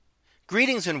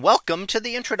Greetings and welcome to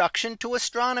the introduction to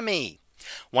astronomy.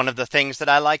 One of the things that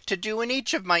I like to do in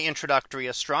each of my introductory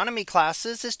astronomy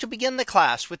classes is to begin the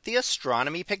class with the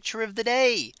astronomy picture of the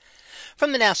day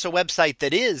from the NASA website,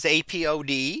 that is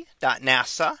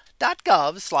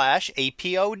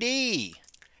apod.nasa.gov/apod.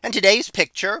 And today's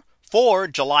picture for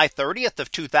July 30th of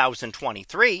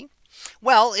 2023.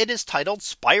 Well, it is titled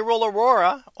Spiral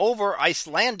Aurora over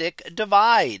Icelandic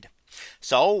Divide.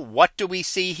 So what do we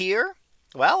see here?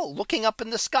 Well, looking up in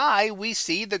the sky, we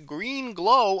see the green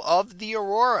glow of the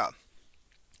aurora.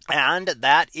 And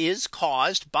that is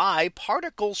caused by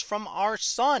particles from our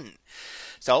sun.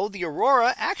 So the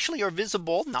aurora actually are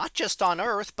visible not just on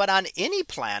Earth, but on any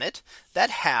planet that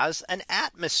has an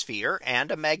atmosphere and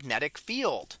a magnetic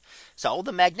field. So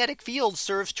the magnetic field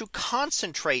serves to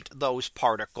concentrate those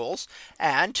particles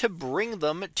and to bring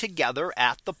them together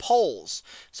at the poles.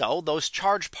 So those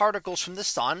charged particles from the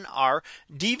sun are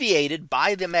deviated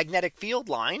by the magnetic field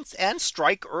lines and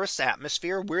strike Earth's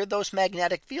atmosphere, where those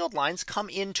magnetic field lines come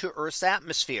into Earth's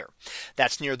atmosphere.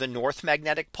 That's near the north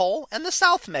magnetic pole and the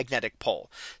south magnetic pole.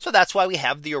 So that's why we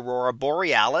have the aurora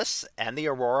borealis and the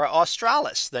aurora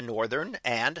australis, the northern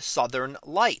and southern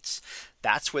lights.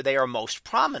 That's where they are most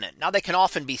prominent. Now, they can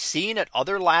often be seen at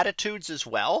other latitudes as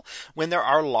well when there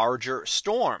are larger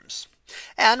storms.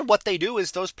 And what they do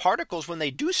is those particles, when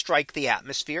they do strike the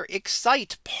atmosphere,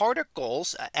 excite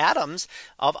particles, atoms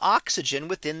of oxygen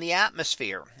within the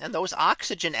atmosphere. And those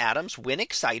oxygen atoms, when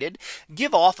excited,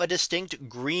 give off a distinct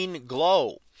green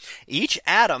glow. Each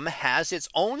atom has its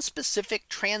own specific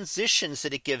transitions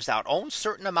that it gives out, own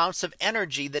certain amounts of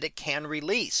energy that it can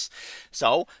release.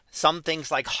 So some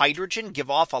things like hydrogen give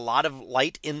off a lot of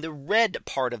light in the red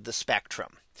part of the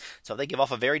spectrum. So they give off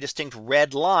a very distinct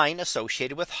red line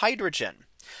associated with hydrogen.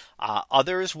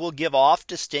 Others will give off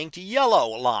distinct yellow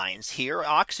lines. Here,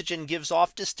 oxygen gives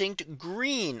off distinct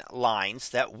green lines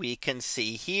that we can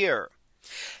see here.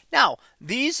 Now,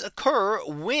 these occur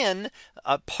when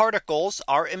particles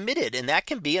are emitted, and that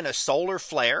can be in a solar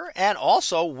flare and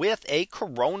also with a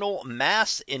coronal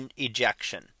mass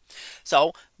ejection.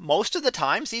 So most of the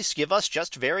times these give us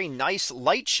just very nice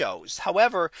light shows.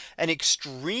 However, an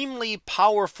extremely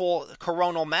powerful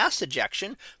coronal mass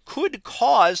ejection could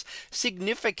cause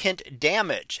significant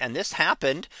damage. And this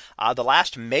happened. The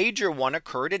last major one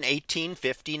occurred in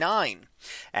 1859.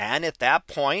 And at that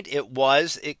point,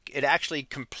 it actually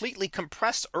completely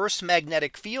compressed Earth's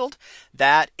magnetic field,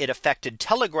 that it affected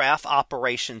telegraph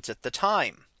operations at the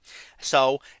time.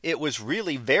 So it was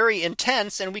really very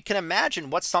intense, and we can imagine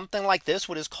what something like this,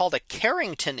 what is called a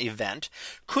Carrington event,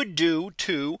 could do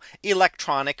to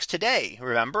electronics today.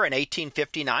 Remember, in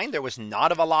 1859, there was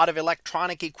not a lot of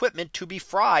electronic equipment to be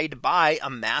fried by a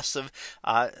massive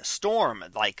storm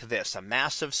like this, a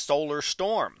massive solar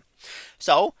storm.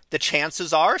 So the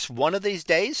chances are one of these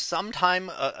days,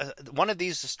 sometime one of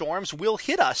these storms will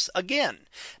hit us again.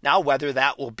 Now, whether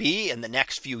that will be in the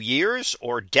next few years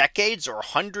or decades or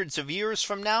hundreds of years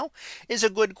from now is a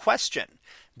good question.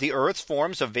 The Earth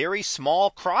forms a very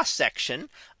small cross section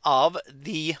of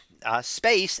the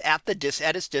space at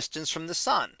its distance from the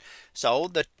sun. So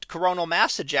the coronal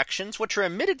mass ejections, which are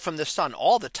emitted from the sun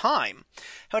all the time,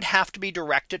 would have to be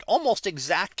directed almost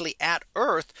exactly at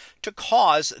Earth to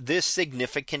cause this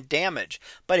significant damage.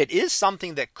 But it is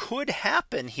something that could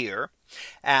happen here.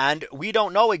 And we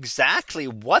don't know exactly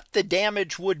what the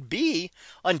damage would be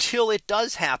until it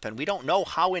does happen. We don't know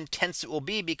how intense it will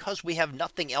be because we have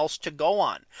nothing else to go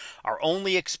on. Our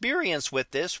only experience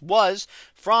with this was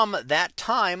from that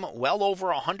time, well over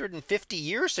 150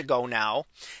 years ago now.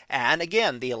 And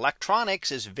again, the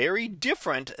electronics is very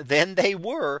different than they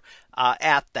were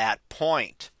at that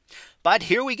point. But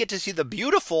here we get to see the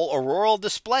beautiful auroral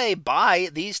display by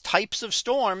these types of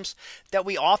storms that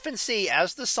we often see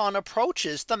as the sun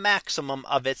approaches the maximum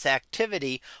of its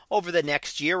activity over the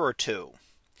next year or two.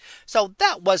 So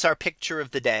that was our picture of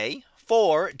the day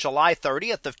for July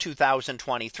 30th of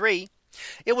 2023.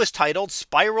 It was titled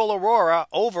Spiral Aurora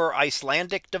over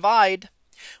Icelandic Divide.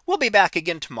 We'll be back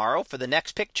again tomorrow for the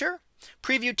next picture,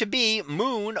 previewed to be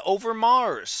Moon over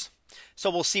Mars. So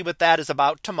we'll see what that is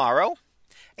about tomorrow.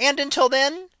 And until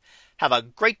then, have a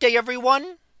great day,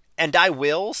 everyone, and I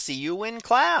will see you in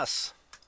class.